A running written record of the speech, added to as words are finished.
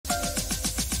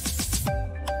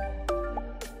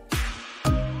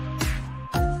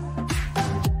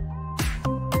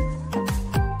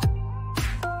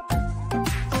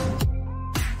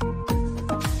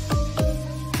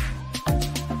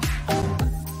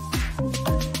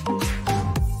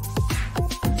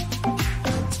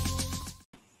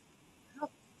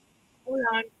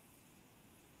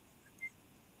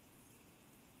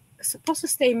supposed to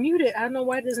stay muted. I don't know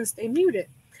why it doesn't stay muted.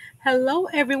 Hello,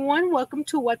 everyone. Welcome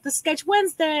to What the Sketch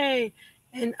Wednesday.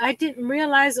 And I didn't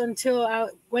realize until I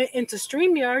went into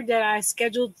StreamYard that I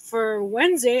scheduled for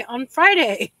Wednesday on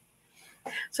Friday.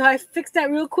 So I fixed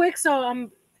that real quick. So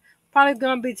I'm probably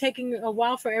going to be taking a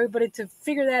while for everybody to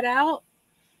figure that out.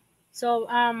 So,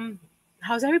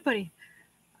 how's everybody?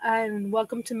 And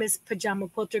welcome to Miss Pajama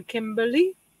Quilter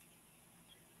Kimberly.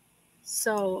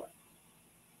 So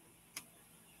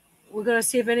we're going to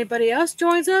see if anybody else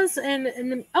joins us.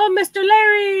 And oh, Mr.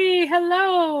 Larry,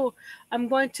 hello. I'm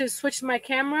going to switch my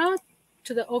camera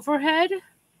to the overhead.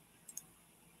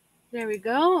 There we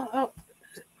go. Oh,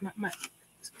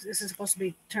 this is supposed to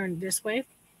be turned this way.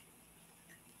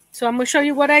 So I'm going to show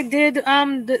you what I did.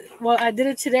 I did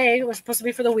it today. It was supposed to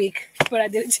be for the week, but I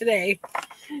did it today.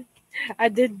 I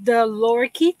did the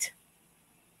lorikeet,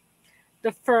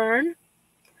 the fern,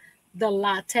 the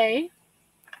latte,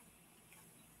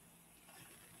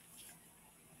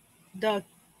 the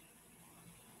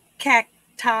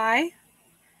cacti,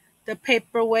 the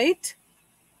paperweight,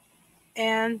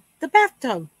 and the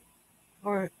bathtub,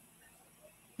 or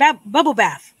bubble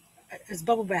bath. It's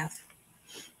bubble bath.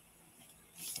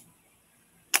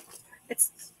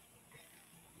 It's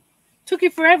took you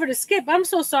forever to skip. I'm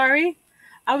so sorry.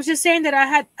 I was just saying that I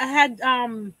had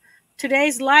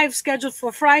today's live scheduled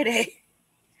for Friday,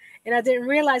 and I didn't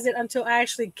realize it until I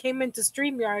actually came into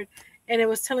StreamYard, and it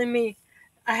was telling me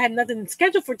I had nothing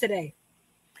scheduled for today.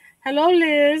 Hello,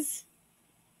 Liz.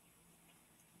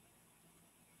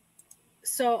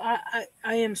 So I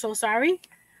am so sorry.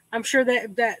 I'm sure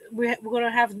that we're going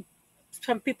to have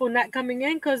some people not coming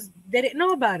in because they didn't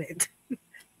know about it.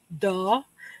 Duh.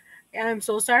 I'm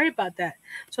so sorry about that.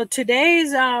 So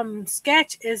today's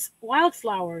sketch is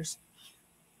wildflowers.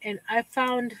 And I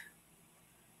found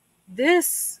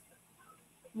this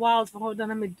hold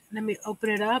on, let me open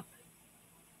it up.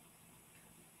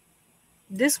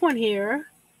 This one here,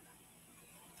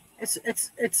 it's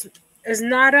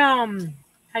not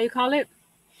how you call it,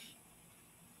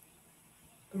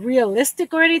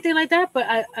 realistic or anything like that, but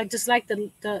I just like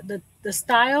the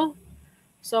style.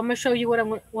 So I'm gonna show you what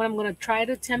I'm gonna try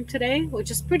to attempt today, which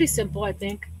is pretty simple, I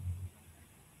think.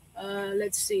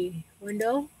 Let's see,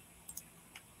 window,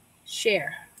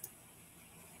 share.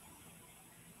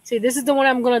 See, this is the one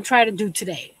I'm gonna try to do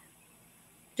today.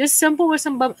 Just simple with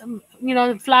some,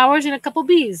 flowers and a couple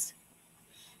bees.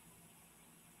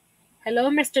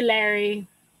 Hello, Mr. Larry.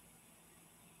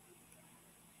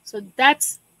 So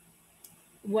that's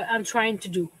what I'm trying to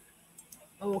do.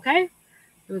 Okay,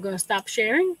 we're gonna stop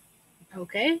sharing.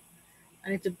 Okay, I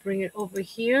need to bring it over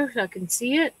here so I can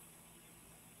see it.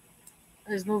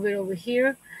 Let's move it over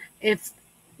here. If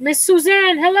Miss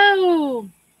Suzanne, hello.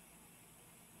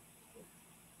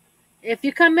 If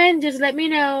you come in, just let me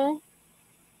know,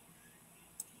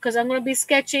 because I'm going to be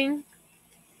sketching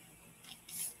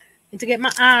and to get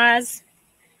my eyes.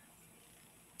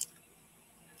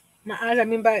 My eyes, I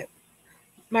mean by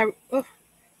my,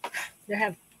 they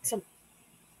have some,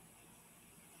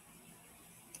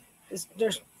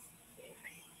 there's,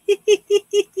 yay,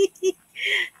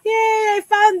 I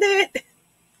found it.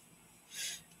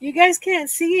 You guys can't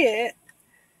see it,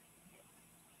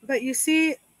 but you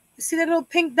see that little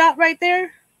pink dot right there?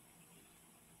 You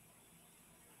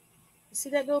see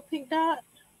that little pink dot?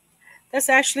 That's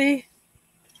actually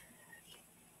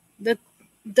the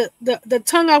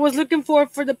tongue I was looking for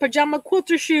the pajama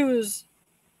quilter shoes.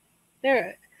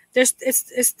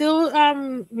 It's still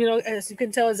as you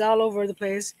can tell, it's all over the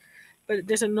place, but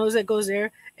there's a nose that goes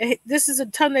there. And this is a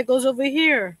tongue that goes over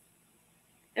here,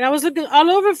 and I was looking all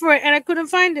over for it and I couldn't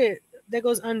find it. That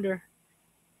goes under,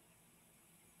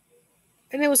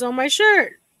 and it was on my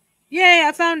shirt. Yay,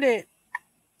 I found it.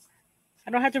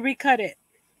 I don't have to recut it.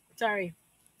 Sorry.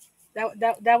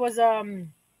 That was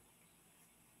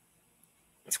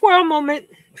squirrel moment.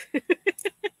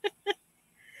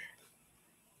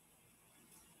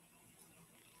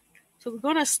 So we're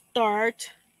gonna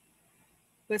start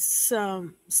with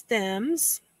some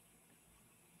stems.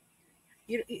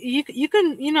 You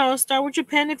can start with your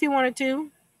pen if you wanted to.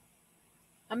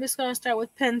 I'm just gonna start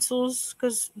with pencils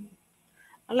because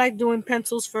I like doing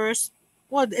pencils first.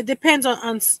 Well, it depends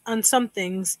on some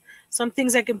things. Some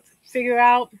things I can figure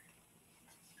out.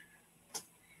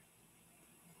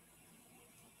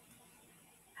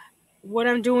 What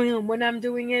I'm doing and when I'm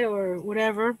doing it or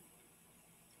whatever.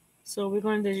 So we're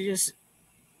going to just,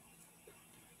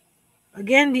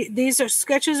 again, these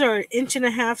sketches are 1.5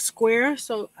 inches square,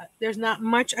 so there's not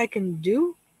much I can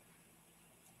do.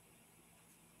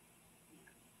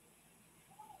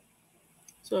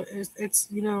 So it's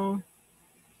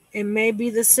it may be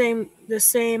the same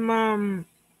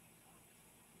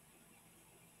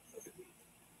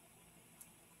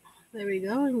There we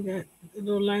go. We got the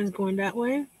little lines going that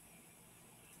way.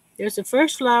 There's the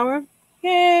first flower.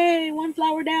 Yay! One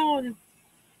flower down.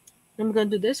 Then we're gonna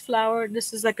do this flower.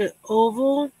 This is like an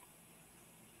oval.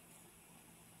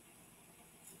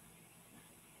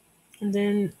 And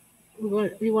then we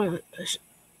want to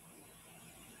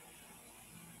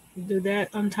do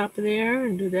that on top of there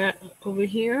and do that over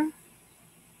here.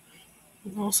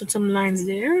 And also some lines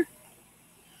there.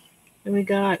 And we're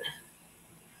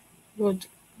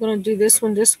gonna do this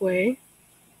one this way.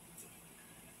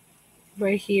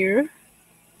 Right here.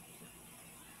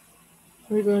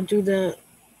 We're gonna do the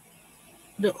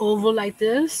oval like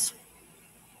this.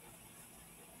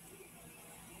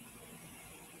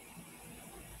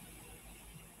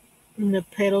 And the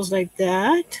petals like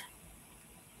that.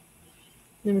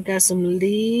 Then we got some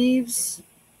leaves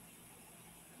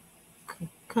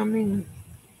coming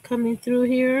through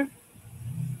here.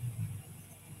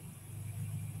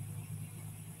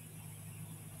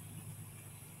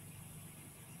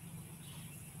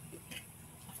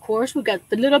 Of course, we got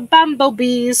the little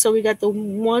bumblebees. So we got the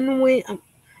one wing. I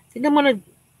think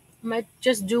might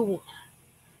just do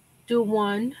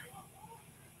one.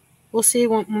 We'll see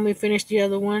when we finish the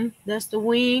other one. That's the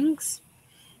wings.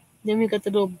 Then we got the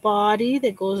little body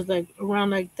that goes like around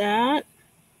like that.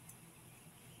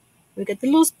 We got the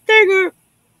little stinger,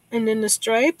 and then the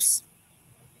stripes,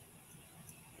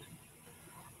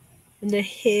 and the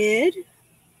head.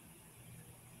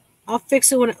 I'll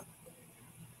fix it when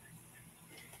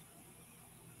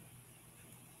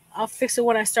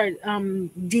I start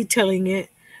detailing it.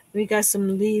 We got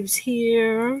some leaves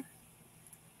here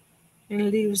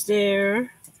and leaves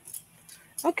there.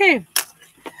 Okay,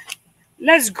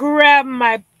 let's grab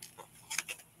my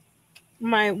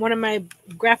one of my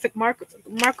graphic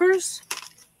markers,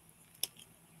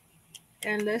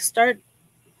 and let's start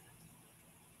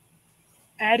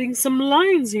adding some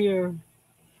lines here,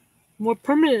 more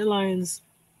permanent lines.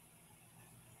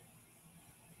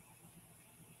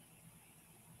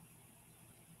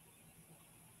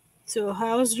 So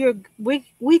how's your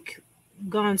week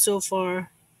gone so far?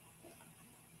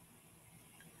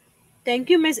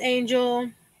 Thank you, Miss Angel.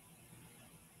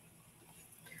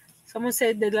 Someone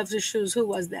said they love the shoes. Who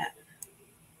was that?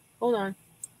 Hold on.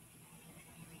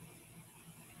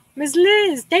 Miss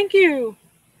Liz, thank you.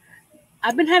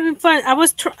 I've been having fun. I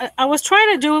was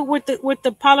trying to do it with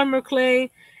the polymer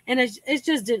clay, and it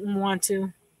just didn't want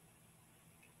to.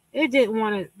 It didn't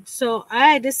want it. So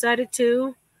I decided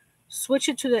to switch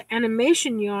it to the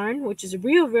animation yarn, which is a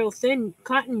real thin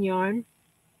cotton yarn,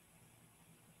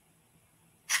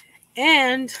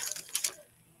 and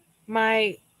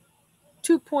my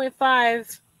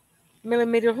 2.5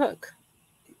 millimeter hook.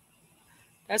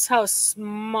 That's how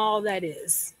small that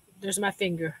is. There's my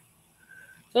finger.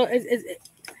 So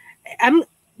I'm.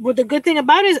 Well, the good thing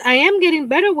about it is I am getting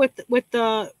better with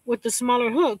the smaller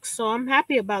hooks, so I'm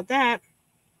happy about that.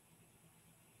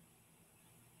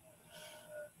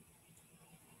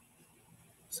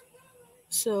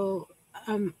 So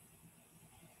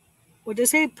what they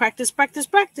say, practice.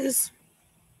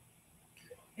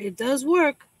 It does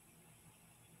work.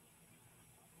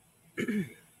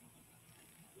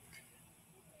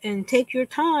 And take your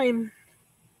time.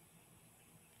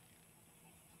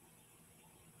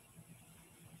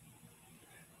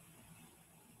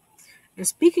 And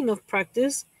speaking of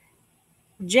practice,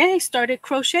 Jay started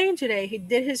crocheting today. He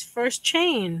did his first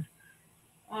chain.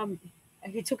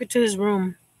 He took it to his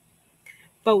room.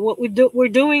 But what we're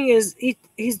doing is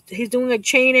he's doing a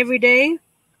chain every day,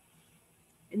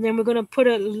 and then we're gonna put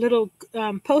a little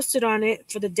post-it on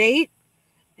it for the date,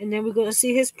 and then we're gonna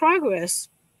see his progress.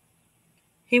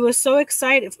 He was so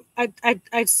excited.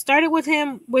 I started with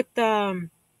him with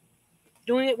doing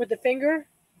it with the finger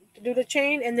to do the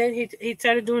chain, and then he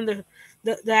started doing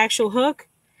the actual hook,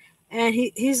 and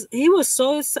he was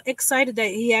so excited that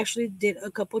he actually did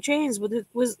a couple chains with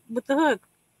the hook.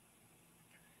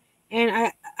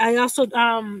 And I also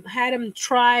had him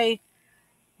try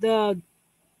the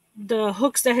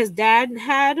hooks that his dad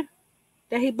had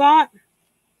that he bought,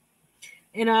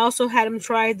 and I also had him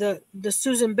try the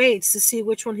Susan Bates to see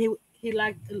which one he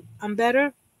liked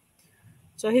better.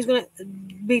 So he's gonna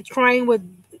be trying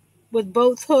with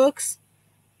both hooks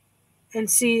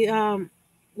and see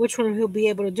which one he'll be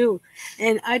able to do.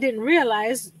 And I didn't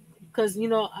realize, because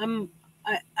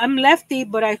I'm lefty,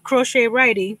 but I crochet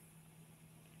righty,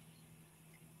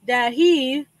 that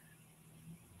he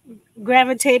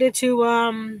gravitated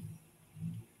to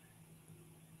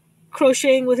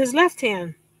crocheting with his left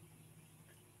hand.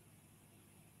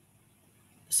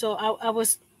 So I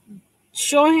was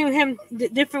showing him the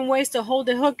different ways to hold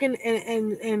the hook and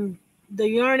the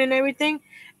yarn and everything,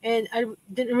 and I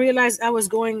didn't realize I was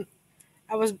going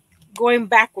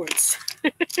backwards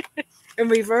in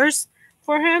reverse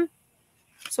for him.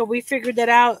 So we figured that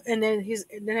out, and then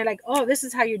they're like, "Oh, this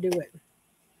is how you do it."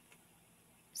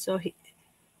 So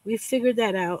we figured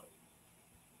that out.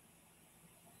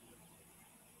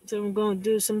 So I'm going to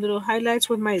do some little highlights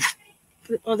with my.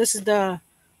 Oh, this is the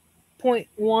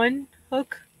 0.1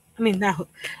 hook. I mean, not hook.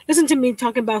 Listen to me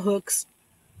talking about hooks.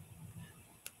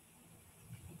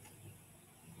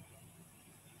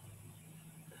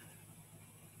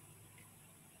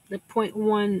 The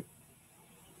 0.1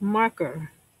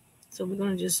 marker. So we're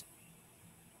going to just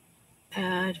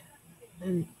add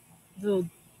and little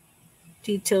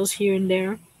details here and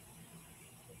there.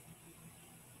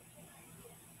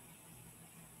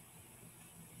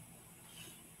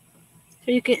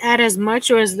 So you can add as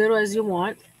much or as little as you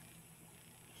want.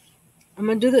 I'm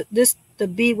going to do the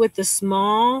B with the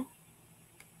small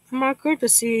marker to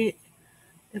see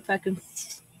if I can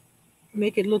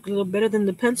make it look a little better than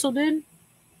the pencil did.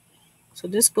 So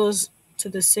this goes to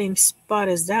the same spot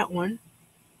as that one.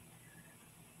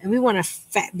 And we want a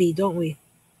fat B, don't we?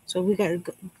 So we got to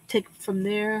take it from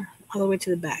there all the way to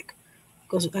the back.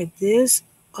 Goes like this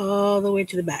all the way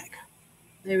to the back.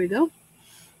 There we go.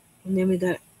 And then we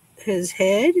got his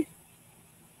head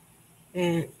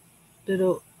and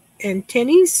little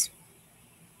antennas.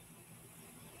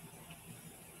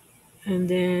 And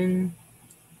then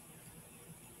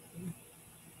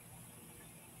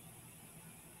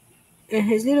and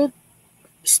his little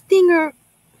stinger.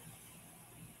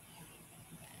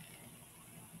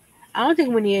 I don't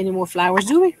think we need any more flowers,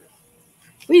 do we?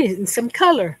 We need some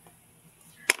color.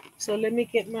 So let me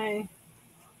get my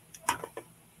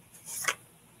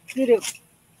little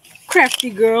crafty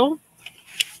girl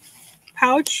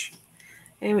pouch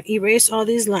and erase all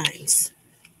these lines.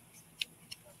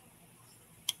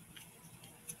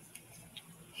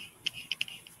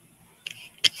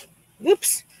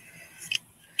 Oops.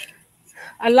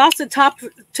 I lost the top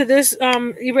to this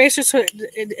eraser, so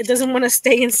it doesn't want to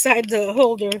stay inside the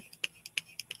holder.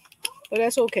 But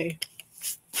that's okay.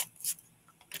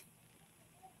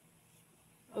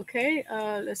 Okay,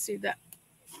 let's see that.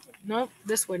 Nope,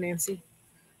 this way, Nancy.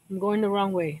 I'm going the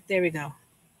wrong way. There we go.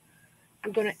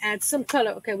 We're going to add some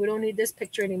color. Okay, we don't need this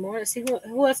picture anymore. Let's see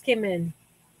who else came in.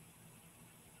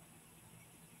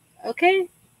 Okay.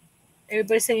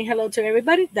 Everybody saying hello to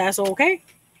everybody. That's okay.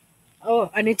 Oh,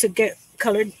 I need to get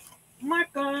colored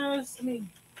markers.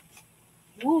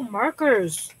 Ooh,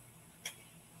 markers.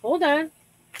 Hold on.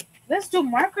 Let's do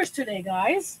markers today,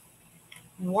 guys.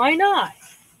 Why not?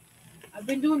 I've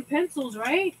been doing pencils,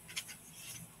 right?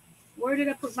 Where did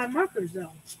I put my markers,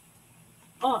 though?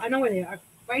 Oh, I know where they are.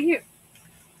 Right here.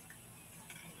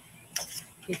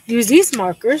 Use these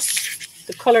markers.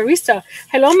 The colorista.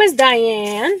 Hello, Miss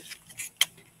Diane.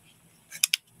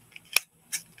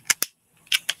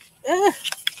 Ugh.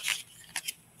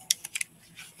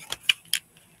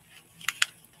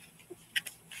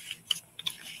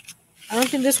 I don't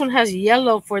think this one has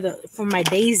yellow for my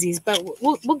daisies, but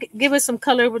we'll give it some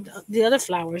color with the other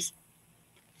flowers.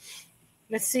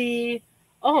 Let's see.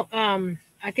 Oh,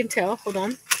 I can tell. Hold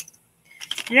on.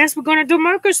 Yes, we're gonna do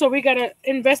markers, so we gotta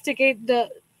investigate the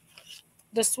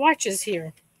swatches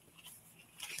here,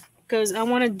 because I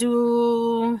want to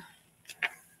do.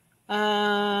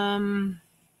 I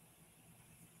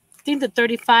think the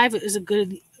 35 is a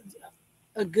good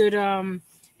and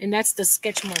that's the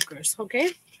sketch markers.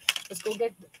 Okay, let's go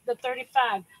get the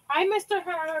 35. Hi, Mr.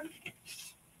 Herb.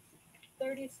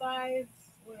 35.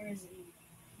 Where is he?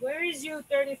 Where is you,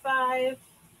 35?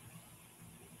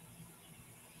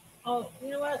 Oh, you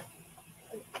know what?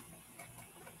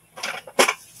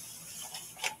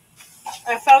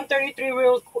 I found 33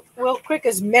 real quick.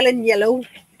 Is melon yellow.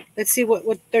 Let's see what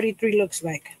 33 looks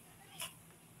like.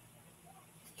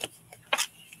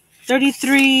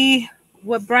 33.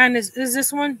 What brand is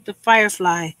this one? The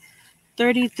Firefly.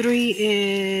 33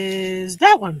 is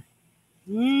that one.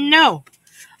 No.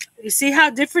 You see how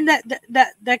different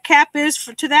that cap is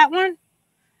to that one?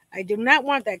 I do not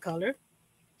want that color.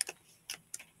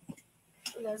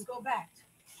 Let's go back.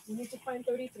 We need to find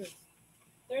 33.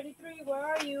 33, where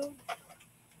are you?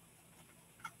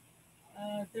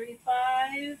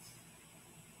 35.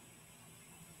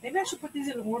 Maybe I should put these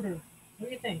in order. What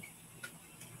do you think?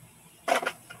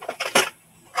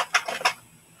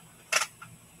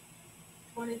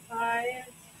 $25.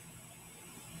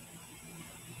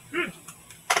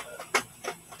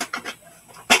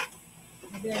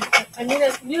 I need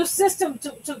a new system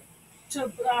to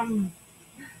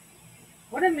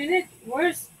Wait a minute.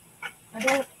 Where's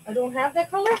I don't have that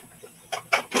color.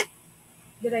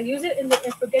 Did I use it and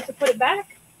forget to put it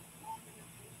back?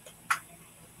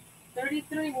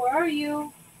 33, where are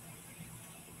you?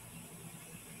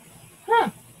 Huh.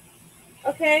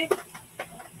 Okay.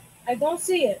 I don't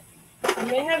see it. I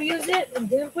may have used it and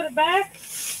didn't put it back.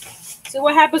 See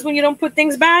what happens when you don't put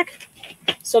things back?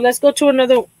 So let's go to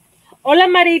another. Hola,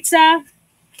 Maritza.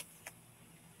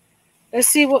 Let's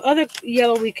see what other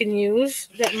yellow we can use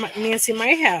that Nancy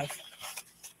might have.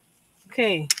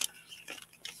 Okay.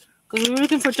 Because we were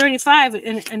looking for 35,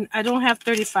 and I don't have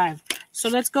 35. So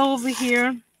let's go over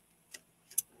here.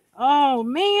 Oh,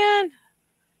 man.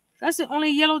 That's the only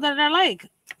yellow that I like.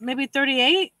 Maybe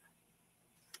 38?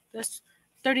 That's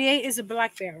 38 is a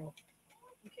black barrel.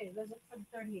 Okay, let's look for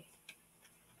 38.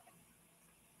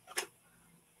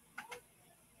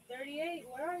 38,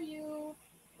 where are you?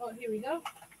 Oh, here we go.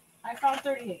 I found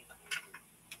 38.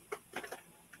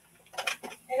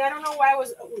 And I don't know why I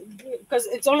was, because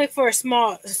it's only for a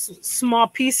small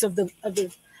piece of the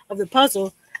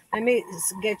puzzle. Let me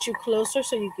get you closer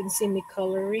so you can see me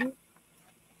coloring.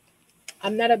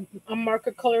 I'm not a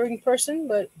marker coloring person,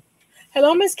 but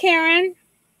hello, Miss Karen.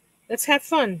 Let's have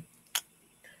fun.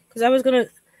 Because the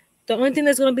only thing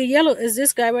that's gonna be yellow is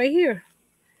this guy right here,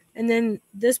 and then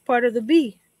this part of the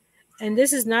B, and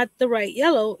this is not the right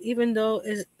yellow, even though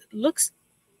it looks.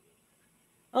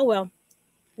 Oh well,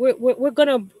 we're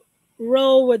gonna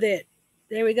roll with it.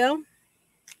 There we go.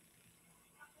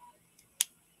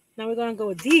 Now we're gonna go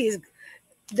with these.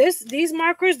 These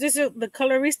markers. These are the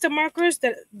colorista markers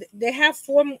that they have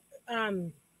three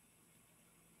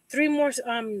more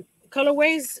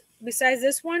colorways besides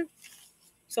this one.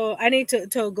 So I need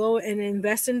to go and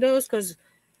invest in those because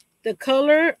the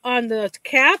color on the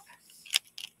cap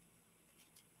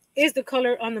is the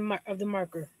color on the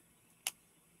marker.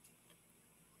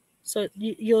 So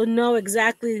you'll know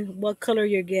exactly what color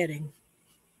you're getting.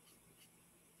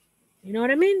 You know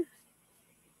what I mean?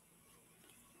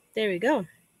 There we go.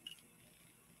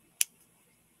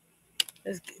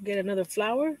 Let's get another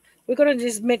flower. We're going to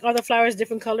just make all the flowers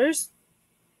different colors.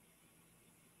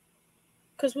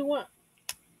 Because we want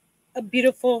a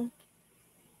beautiful,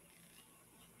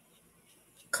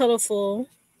 colorful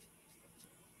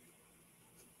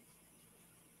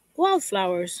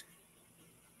wildflowers.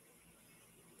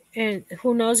 And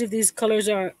who knows if these colors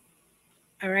are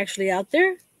actually out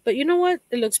there. But you know what?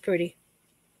 It looks pretty.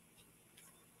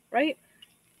 Right?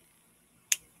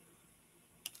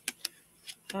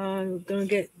 We're going to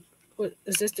get... What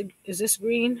is this? Is this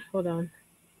green? Hold on.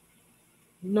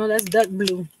 No, that's duck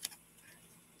blue.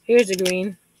 Here's the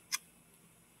green.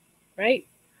 Right?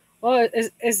 Well,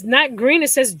 it's not green.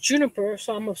 It says juniper,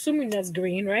 so I'm assuming that's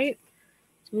green, right?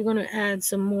 So we're going to add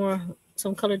some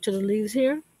color to the leaves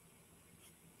here.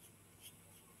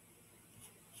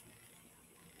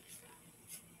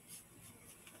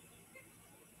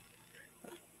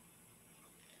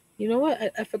 You know what?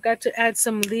 I forgot to add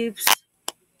some leaves.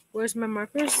 Where's my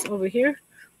markers? Over here.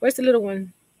 Where's the little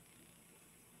one?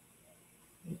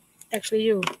 Actually,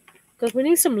 you. Because we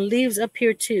need some leaves up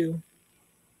here, too.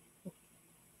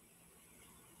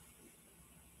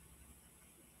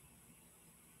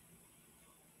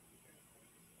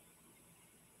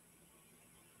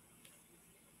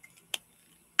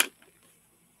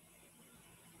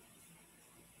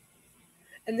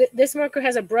 And this marker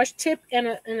has a brush tip and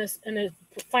a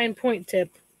fine point tip.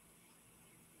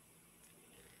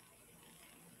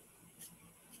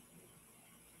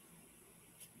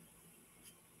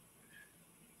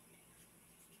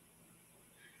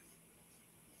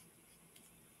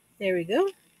 There we go.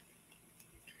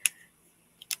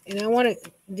 And I want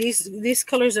it. These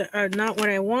colors are not what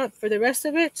I want for the rest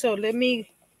of it. So let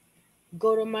me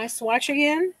go to my swatch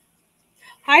again.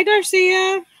 Hi,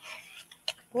 Darcia.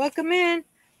 Welcome in.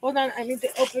 Hold on. I need to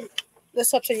open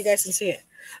this up so you guys can see it.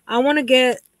 I want to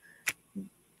get,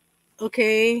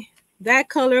 okay, that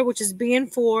color, which is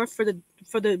BN4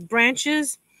 for the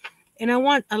branches. And I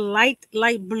want a light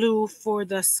blue for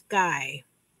the sky.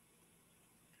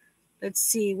 Let's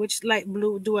see. Which light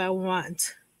blue do I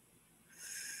want?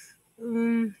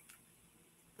 I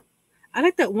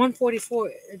like that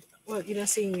 144. Well, you're not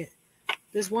seeing it.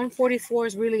 This 144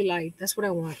 is really light. That's what I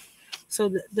want. So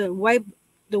the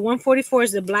 144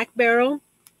 is the black barrel.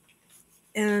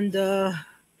 And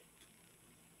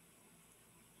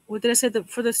what did I say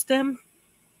for the stem?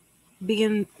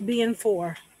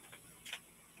 BN4.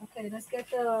 Okay, let's get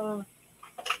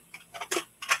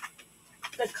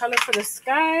the color for the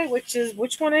sky, which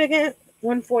one again?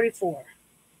 144.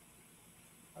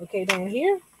 Okay, down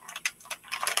here.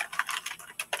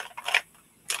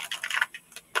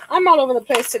 I'm all over the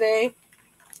place today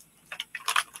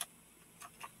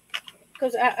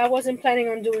because I wasn't planning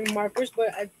on doing markers,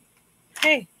 but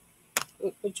hey,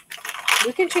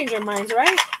 we can change our minds,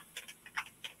 right?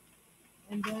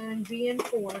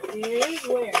 BN4 is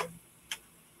where?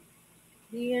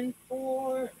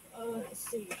 BN4, let's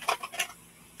see.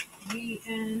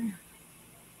 BN,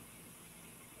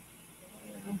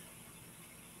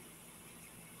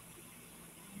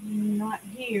 not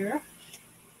here.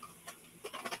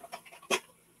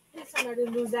 Yes, I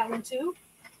didn't lose that one too.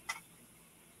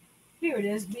 Here it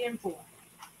is, BN4.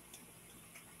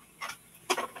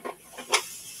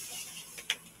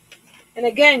 And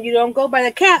again, you don't go by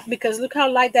the cap because look how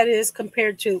light that is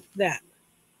compared to that.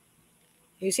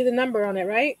 You see the number on it,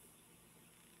 right?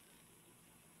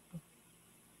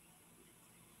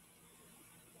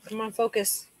 Come on,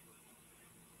 focus.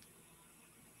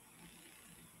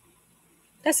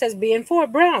 That says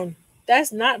BN4 brown.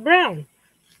 That's not brown.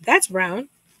 That's brown.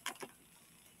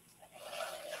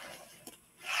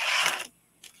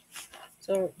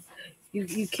 So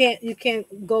you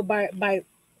can't go by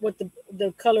what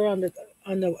the color on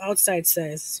the outside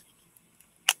says.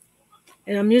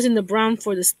 And I'm using the brown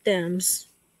for the stems.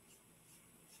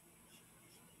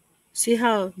 See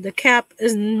how the cap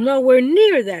is nowhere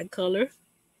near that color.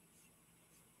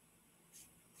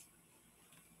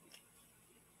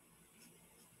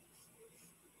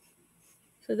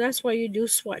 So that's why you do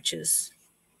swatches.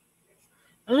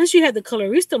 Unless you have the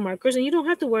colorista markers and you don't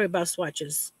have to worry about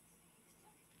swatches.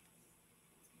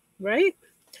 Right?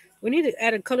 We need to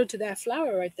add a color to that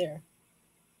flower right there.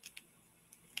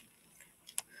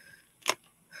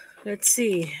 Let's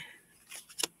see.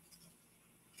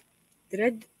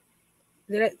 I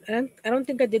don't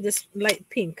think I did this light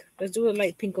pink. Let's do a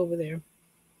light pink over there.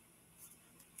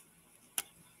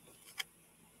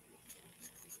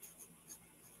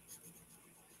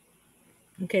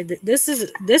 Okay,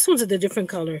 this one's a different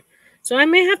color. So I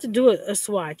may have to do a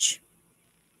swatch.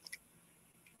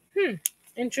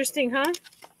 Interesting, huh?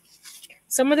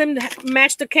 Some of them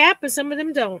match the cap and some of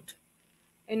them don't.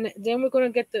 And then we're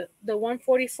going to get the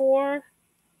 144.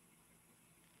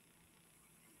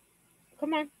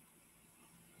 Come on.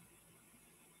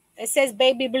 It says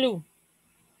baby blue.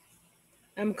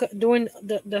 I'm doing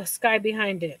the sky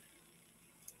behind it.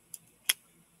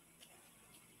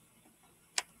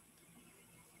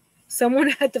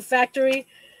 Someone at the factory,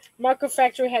 marker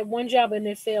factory, had one job and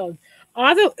it failed.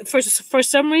 For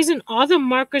some reason, all the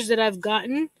markers that I've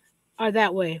gotten are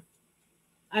that way.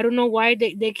 I don't know why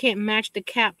they can't match the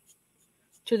cap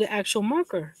to the actual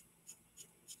marker.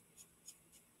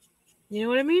 You know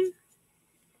what I mean?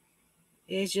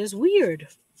 It's just weird.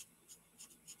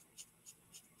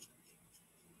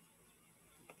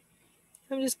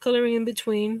 I'm just coloring in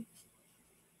between.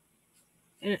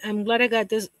 And I'm glad I got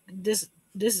this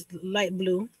light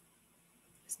blue.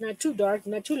 It's not too dark,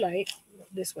 not too light.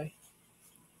 This way.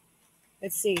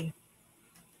 Let's see.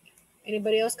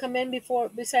 Anybody else come in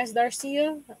besides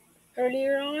Darcia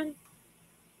earlier on?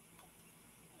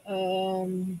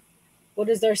 What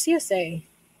does Darcia say?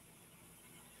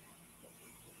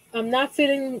 I'm not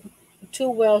feeling too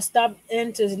well. Stop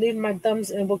in to leave my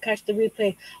thumbs and we'll catch the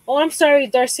replay. Oh, I'm sorry,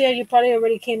 Darcia. You probably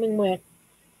already came and went.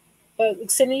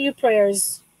 But sending you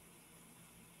prayers.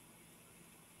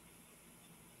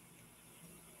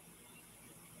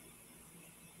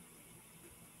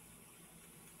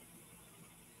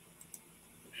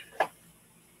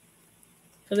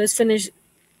 So let's finish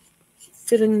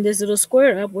filling this little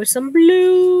square up with some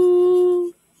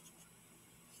blue.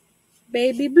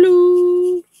 Baby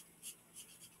blue.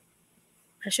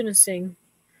 I shouldn't sing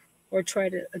or try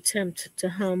to attempt to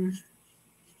hum.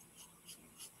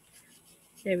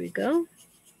 There we go.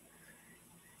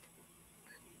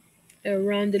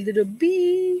 Around the little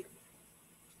bee.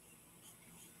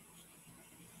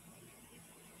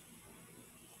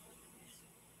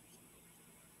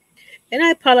 And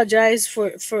I apologize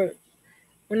for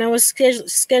when I was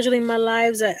scheduling my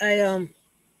lives. I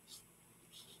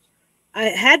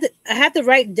had the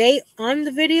right date on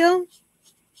the video,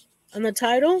 on the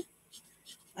title.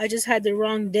 I just had the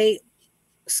wrong date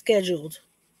scheduled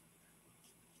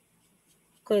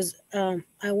because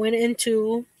I went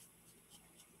into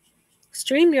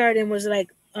StreamYard and was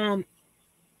like,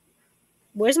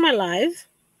 where's my live?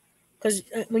 Because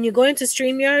when you go into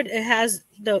StreamYard, it has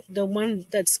the one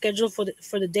that's scheduled for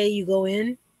the day you go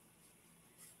in,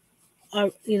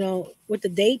 or with the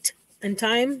date and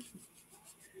time,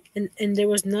 and there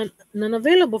was none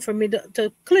available for me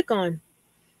to click on.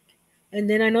 And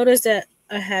then I noticed that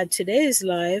I had today's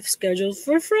live scheduled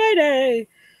for Friday.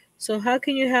 So how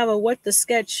can you have a What the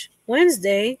Sketch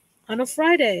Wednesday on a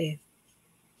Friday?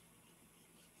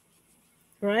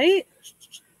 Right?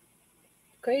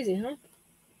 Crazy, huh?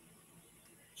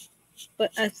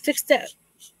 But I fixed that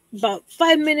about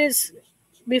 5 minutes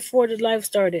before the live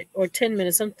started, or 10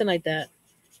 minutes, something like that.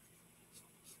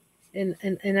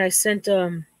 and I sent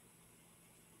a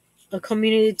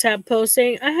community tab post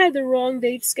saying I had the wrong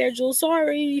date schedule.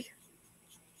 Sorry,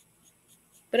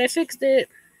 but I fixed it.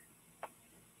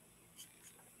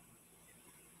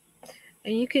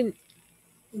 And you can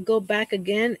go back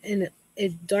again, and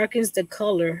it darkens the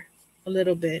color a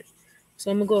little bit. So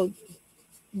I'm gonna go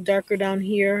darker down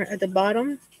here at the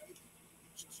bottom,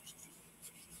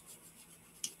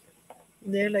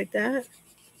 there like that.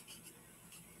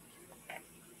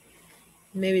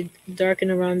 Maybe darken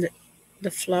around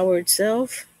the flower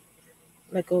itself,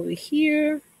 like over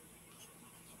here.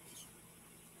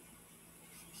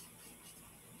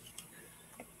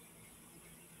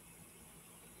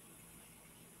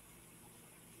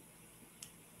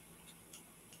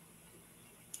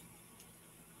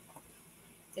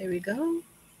 There we go.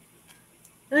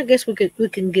 I guess we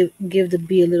can give the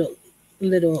bee a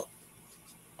little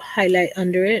highlight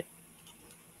under it.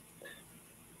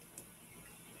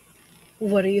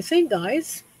 What do you think,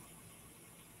 guys?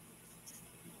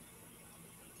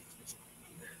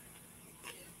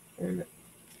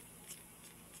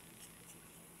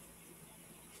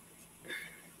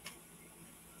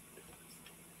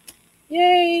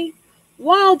 Yay!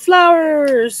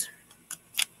 Wildflowers!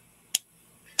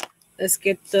 Let's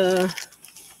get the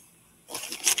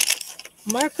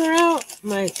marker out,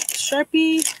 my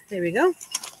Sharpie. There we go.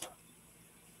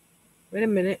 Wait a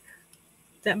minute.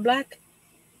 Is that black?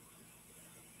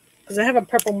 Because I have a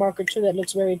purple marker too that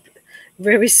looks very,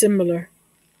 very similar.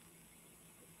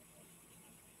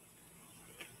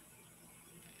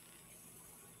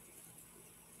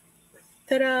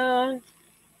 Ta-da!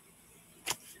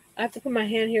 I have to put my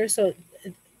hand here so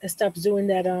it stops doing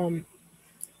that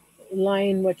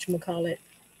line, whatchamacallit.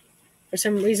 For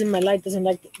some reason my light doesn't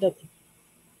like the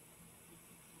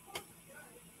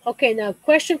Okay, now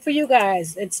question for you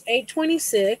guys. It's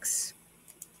 8:26.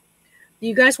 Do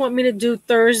you guys want me to do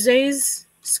Thursday's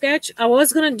sketch? I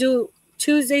was gonna do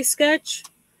Tuesday sketch,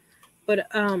 but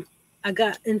I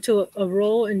got into a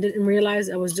role and didn't realize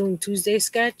I was doing Tuesday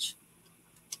sketch.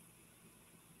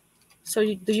 So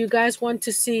do you guys want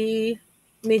to see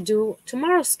me do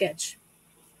tomorrow's sketch?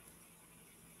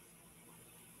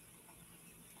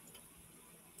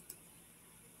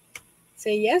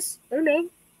 Say yes or no.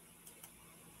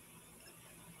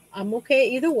 I'm okay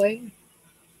either way.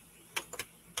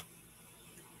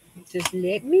 Just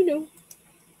let me know.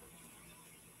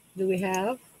 Do we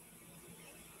have?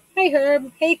 Hey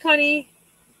Herb. Hey Connie.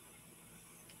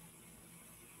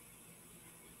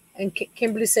 And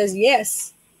Kimberly says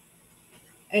yes.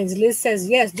 And Liz says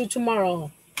yes, do tomorrow.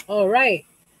 All right.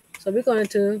 So we're going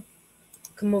to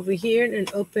come over here and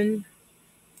open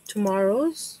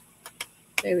tomorrow's.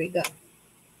 There we go.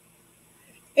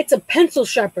 It's a pencil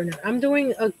sharpener. I'm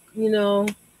doing a,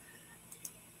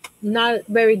 not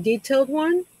very detailed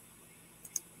one,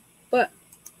 but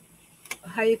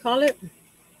how you call it?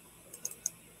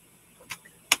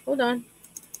 Hold on.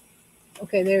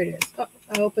 Okay, there it is. Oh,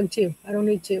 I opened two. I don't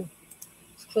need two.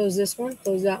 Let's close this one,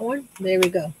 close that one. There we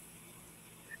go.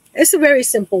 It's a very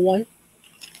simple one.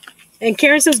 And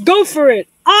Karen says, go for it.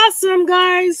 Awesome,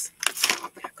 guys.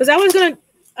 Because I was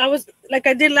like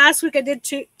I did last week. I did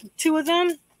two of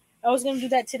them. I was gonna do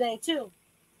that today too.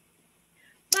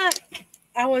 But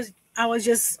I was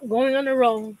just going on the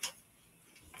roll.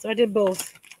 So I did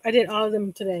both. I did all of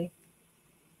them today.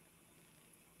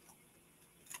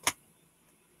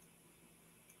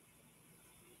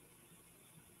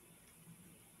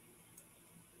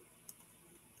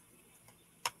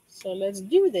 So let's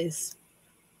do this.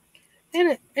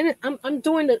 And I'm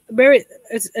doing the very.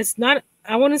 It's not.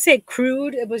 I want to say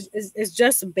crude. It's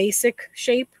just a basic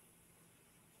shape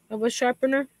of a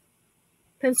sharpener,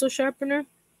 pencil sharpener.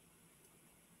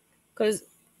 Because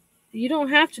you don't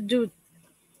have to do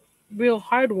real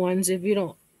hard ones if you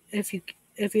don't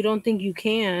think you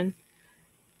can.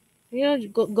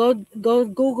 Go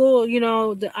Google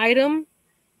the item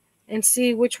and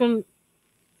see which one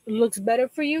looks better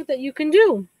for you that you can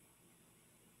do.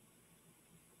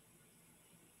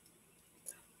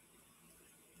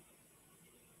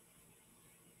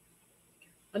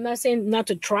 I'm not saying not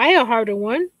to try a harder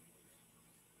one.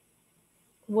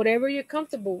 Whatever you're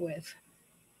comfortable with.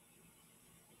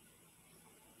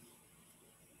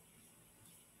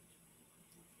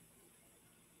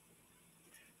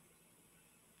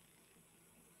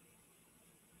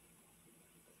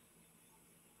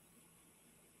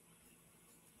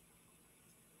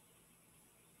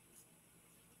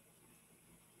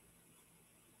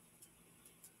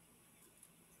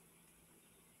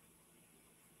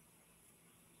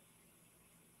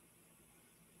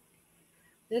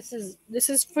 This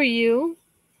is for you.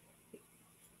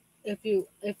 If you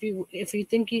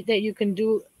think that you can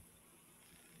do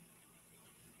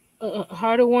a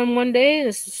harder one day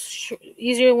and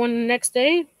easier one the next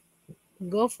day,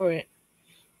 go for it.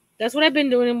 That's what I've been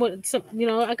doing. With some,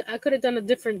 I could have done a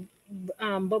different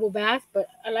bubble bath, but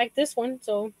I like this one.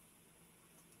 So,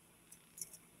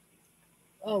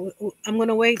 I'm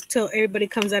gonna wait till everybody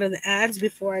comes out of the ads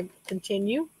before I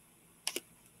continue.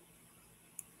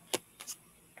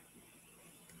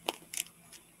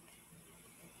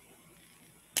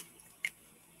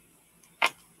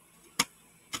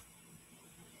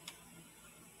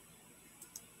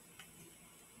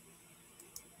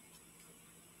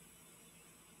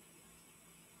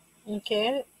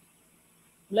 Okay,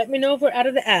 let me know if we're out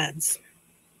of the ads.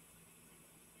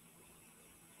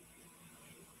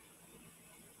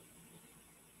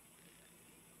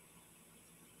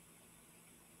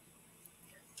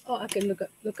 Oh, I can look at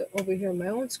over here on my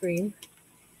own screen.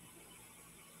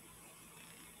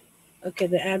 Okay,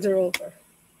 the ads are over.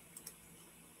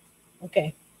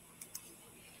 Okay.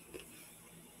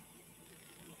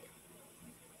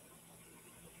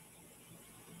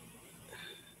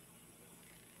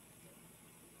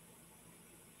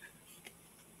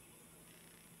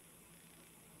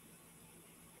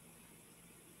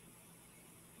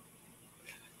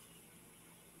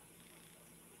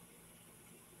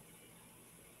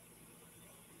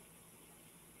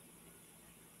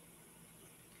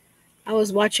 I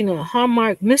was watching a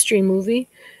Hallmark mystery movie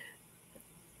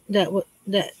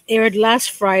that aired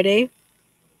last Friday,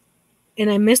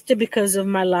 and I missed it because of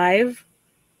my live.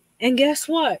 And guess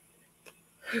what?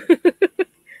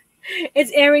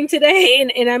 It's airing today,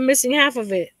 and I'm missing half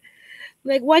of it.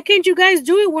 Like, why can't you guys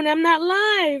do it when I'm not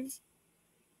live?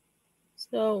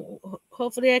 So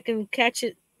hopefully I can catch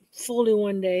it fully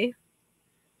one day.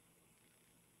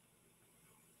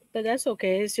 But that's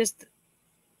okay. It's just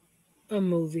a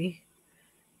movie.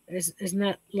 It's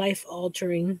not life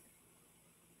altering.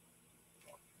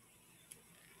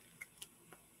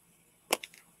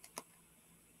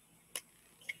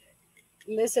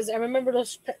 Liz says, I remember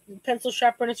those pencil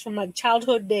sharpeners from my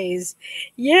childhood days.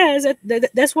 Yes,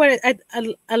 that's why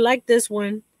I like this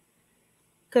one,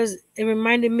 because it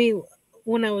reminded me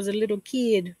when I was a little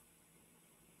kid,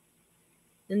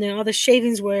 and then all the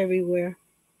shavings were everywhere.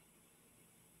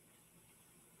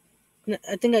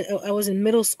 I think I was in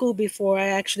middle school before I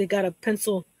actually got a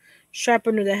pencil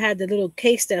sharpener that had the little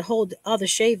case that hold all the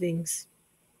shavings.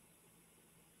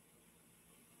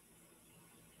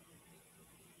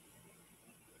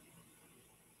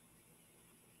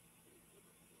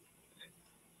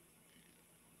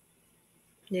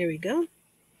 There we go.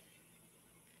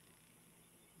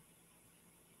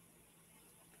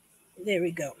 There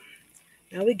we go.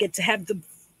 Now we get to have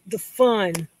the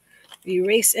fun. We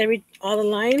erase all the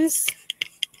lines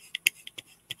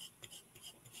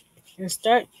and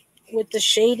start with the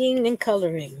shading and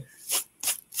coloring.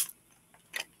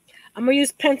 I'm gonna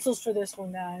use pencils for this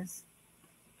one, guys.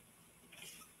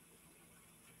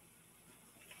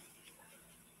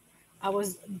 I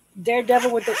was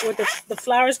daredevil with the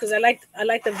flowers because I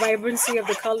like the vibrancy of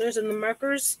the colors and the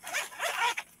markers.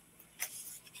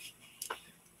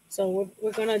 So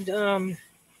we're gonna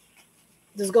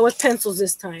just go with pencils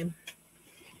this time.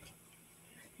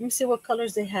 Let me see what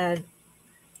colors they had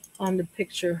on the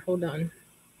picture. Hold on.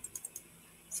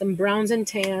 Some browns and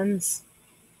tans.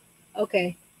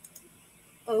 Okay.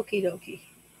 Okie dokie.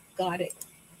 Got it.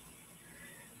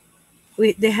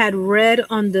 They had red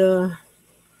on the,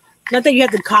 not that you have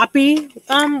to copy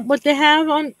what they have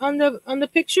on the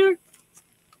picture.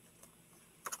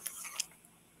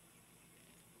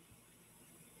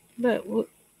 But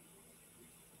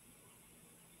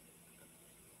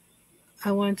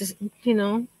I want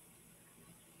to,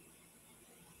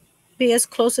 be as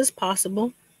close as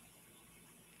possible.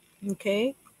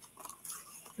 Okay.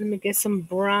 Let me get some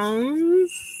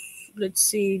browns. Let's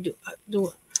see.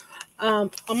 I'm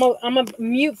a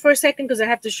mute for a second because I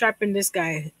have to sharpen this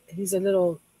guy. He's a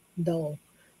little dull.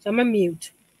 So I'm a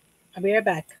mute. I'll be right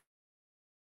back.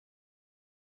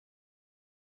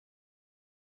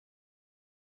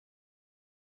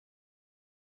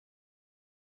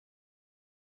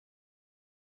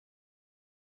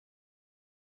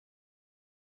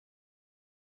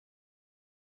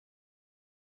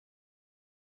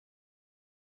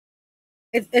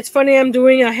 It's funny. I'm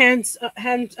doing a hand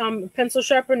pencil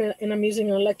sharpener and I'm using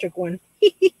an electric one.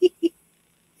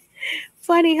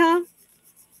 Funny, huh?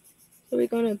 So we're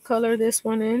gonna color this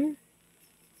one in.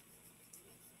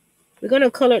 We're gonna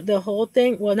color the whole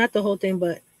thing. Well, not the whole thing,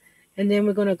 but and then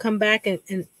we're gonna come back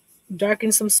and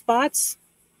darken some spots.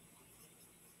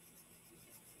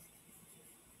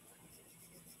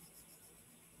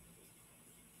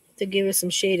 to give it some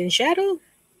shade and shadow.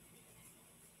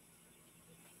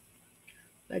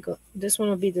 Like this one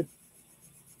will be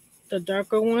the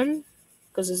darker one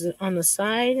because it's on the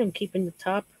side. I'm keeping the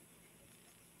top.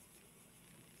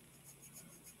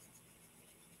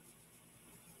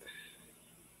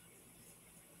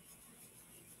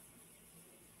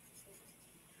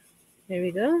 There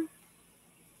we go.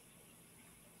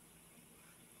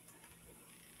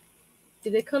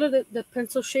 Did they color the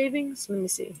pencil shavings? Let me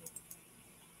see.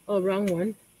 Oh, wrong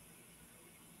one.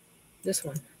 This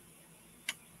one.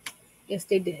 Yes,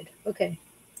 they did. Okay.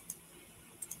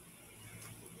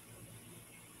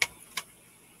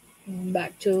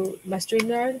 Back to my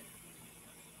StreamYard.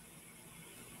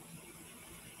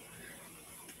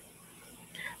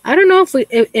 I don't know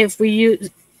if we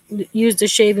use the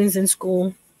shavings in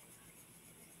school.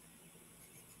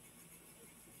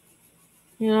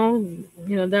 You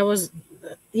know that was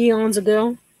eons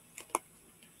ago.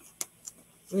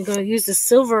 We're gonna use the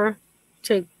silver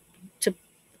to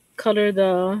color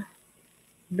the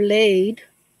blade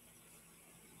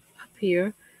up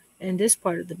here and this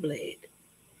part of the blade.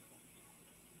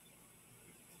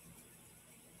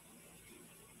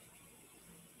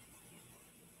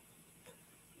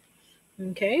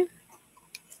 Okay.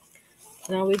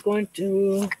 Now we're going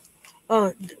to,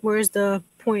 oh, where's the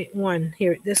 0.1?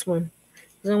 Here, this one.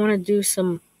 I want to do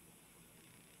some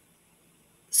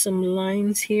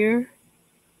lines here.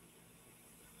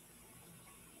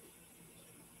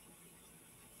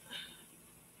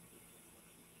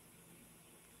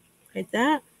 Like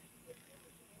that.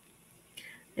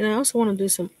 And I also want to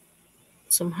do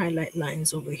some highlight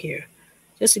lines over here,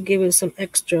 just to give it some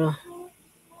extra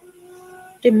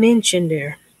dimension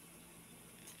there.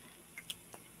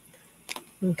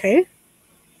 Okay.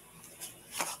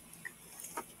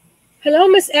 Hello,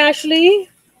 Miss Ashley.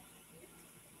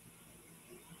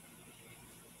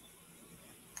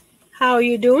 How are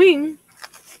you doing?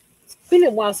 It's been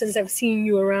a while since I've seen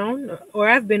you around, or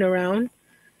I've been around.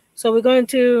 So we're going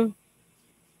to,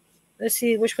 let's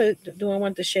see, which way do I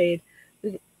want the shade?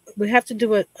 We have to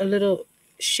do a little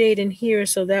shade in here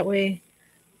so that way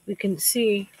we can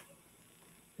see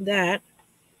that.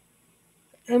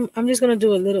 And I'm just going to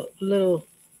do a little,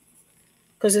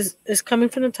 because it's coming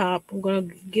from the top. I'm going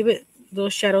to give it a little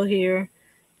shadow here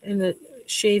and the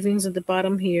shavings at the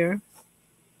bottom here.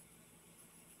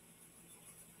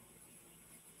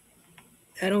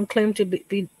 I don't claim to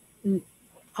be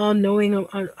all-knowing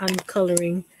on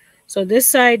coloring. So this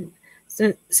side,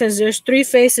 since there's three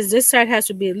faces, this side has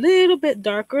to be a little bit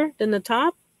darker than the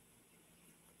top,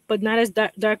 but not as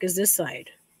dark as this side.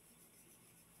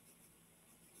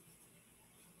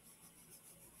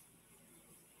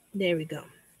 There we go.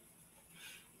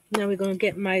 Now we're going to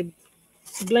get my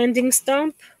blending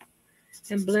stump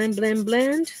and blend.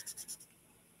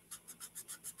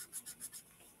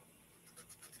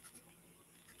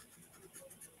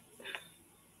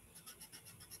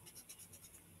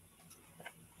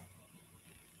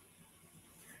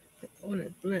 I want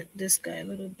to blend this guy a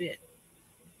little bit.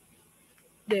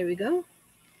 There we go.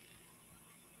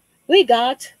 We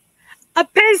got a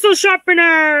pencil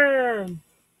sharpener.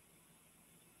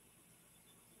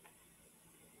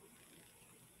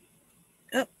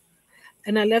 Oh,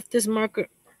 and I left this marker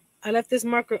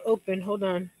open. Hold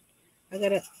on. I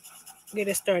gotta get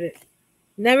it started.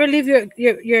 Never leave your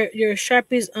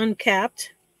Sharpies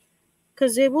uncapped,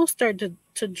 because they will start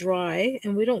to dry,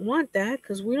 and we don't want that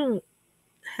because we don't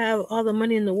have all the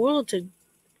money in the world to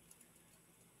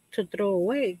throw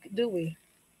away, do we?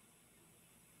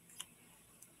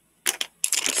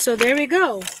 So there we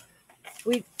go.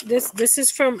 This is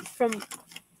from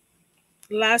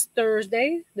last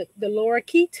Thursday. The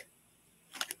lorikeet,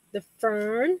 the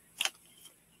fern,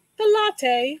 the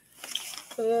latte,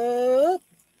 the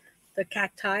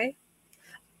cacti.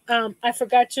 I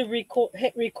forgot to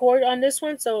hit record on this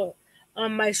one, so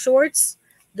on my shorts,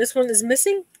 this one is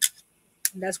missing.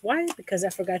 That's why, because I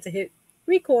forgot to hit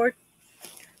record.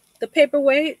 The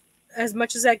paperweight, as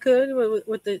much as I could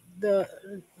with the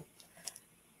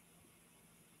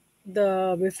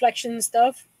reflection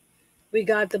stuff. We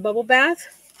got the bubble bath.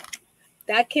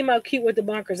 That came out cute with the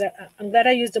markers. I'm glad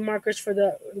I used the markers for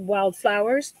the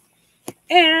wildflowers.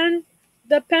 And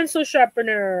the pencil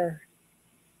sharpener.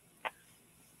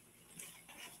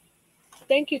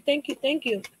 Thank you.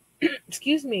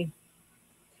 Excuse me.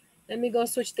 Let me go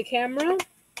switch the camera.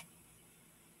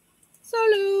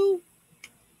 Solo.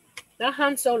 Not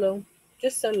Han Solo.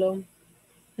 Just Solo.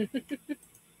 Here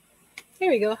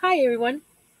we go. Hi, everyone.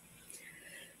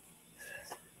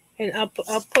 And I'll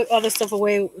put all the stuff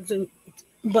away,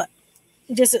 but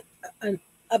just an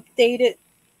updated.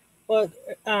 Well,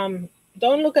 don't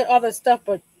look at all the stuff,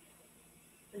 but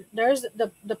there's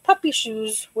the puppy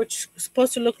shoes, which is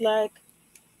supposed to look like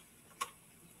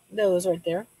those right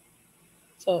there.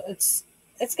 So it's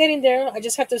getting there. I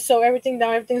just have to sew everything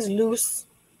down. Everything's loose.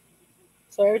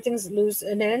 So everything's loose,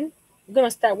 and then I'm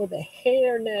gonna start with the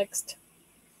hair next.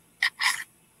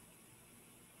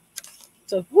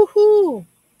 So woohoo!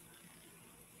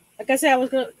 Like I said,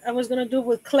 I was gonna do it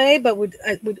with clay, but we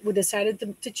decided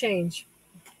to change.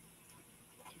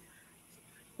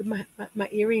 With my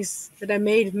earrings that I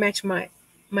made match my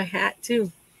hat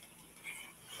too.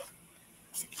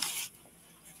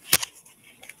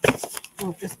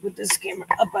 Oh, just put this camera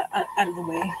up out of the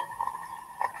way.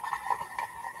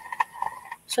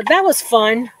 So that was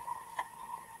fun.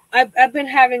 I've been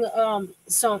having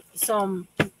some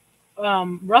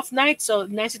rough nights, so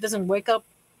Nancy doesn't wake up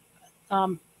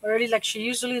early like she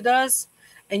usually does,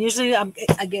 and usually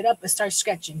I get up and start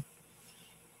sketching,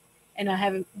 and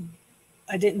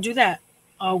I didn't do that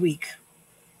all week,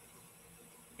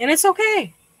 and it's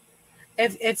okay.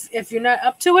 If you're not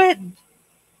up to it,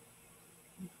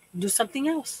 do something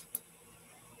else.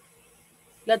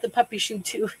 Let the puppy shoot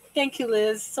too. Thank you,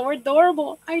 Liz. So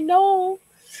adorable. I know.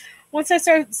 Once I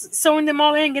start sewing them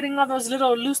all in, getting all those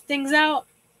little loose things out,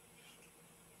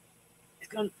 it's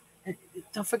gonna.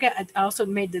 Don't forget, I also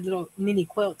made the little mini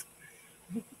quilt.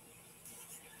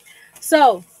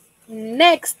 So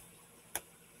next,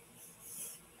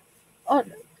 oh,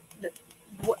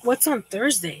 what's on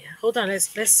Thursday? Hold on, let's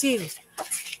see.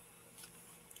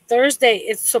 Thursday,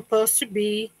 it's supposed to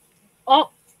be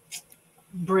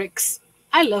bricks.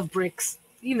 I love bricks.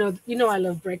 You know I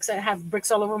love bricks. I have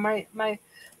bricks all over my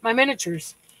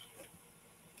miniatures.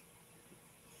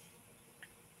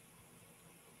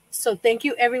 So thank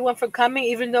you everyone for coming,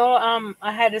 even though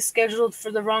I had it scheduled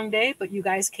for the wrong day, but you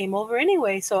guys came over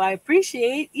anyway. So I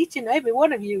appreciate each and every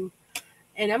one of you.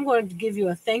 And I'm going to give you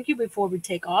a thank you before we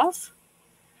take off.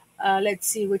 Let's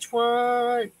see which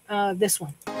one. This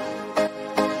one.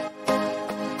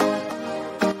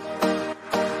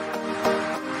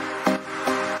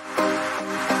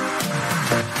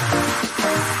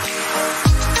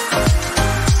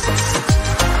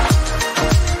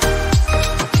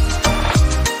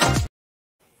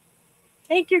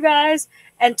 Thank you guys.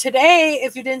 And today,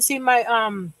 if you didn't see my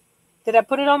did I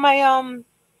put it on my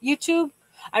YouTube?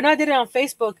 I know I did it on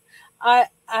Facebook. I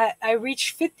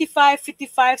reached 55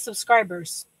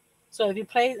 subscribers. So if you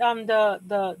play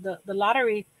the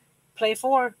lottery, play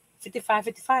for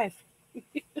 55.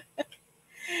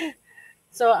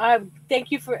 So I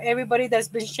thank you for everybody that's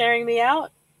been sharing me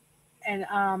out. And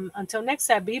until next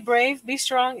time, be brave, be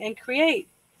strong, and create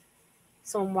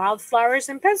some wildflowers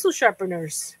and pencil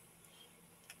sharpeners.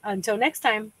 Until next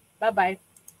time, bye-bye.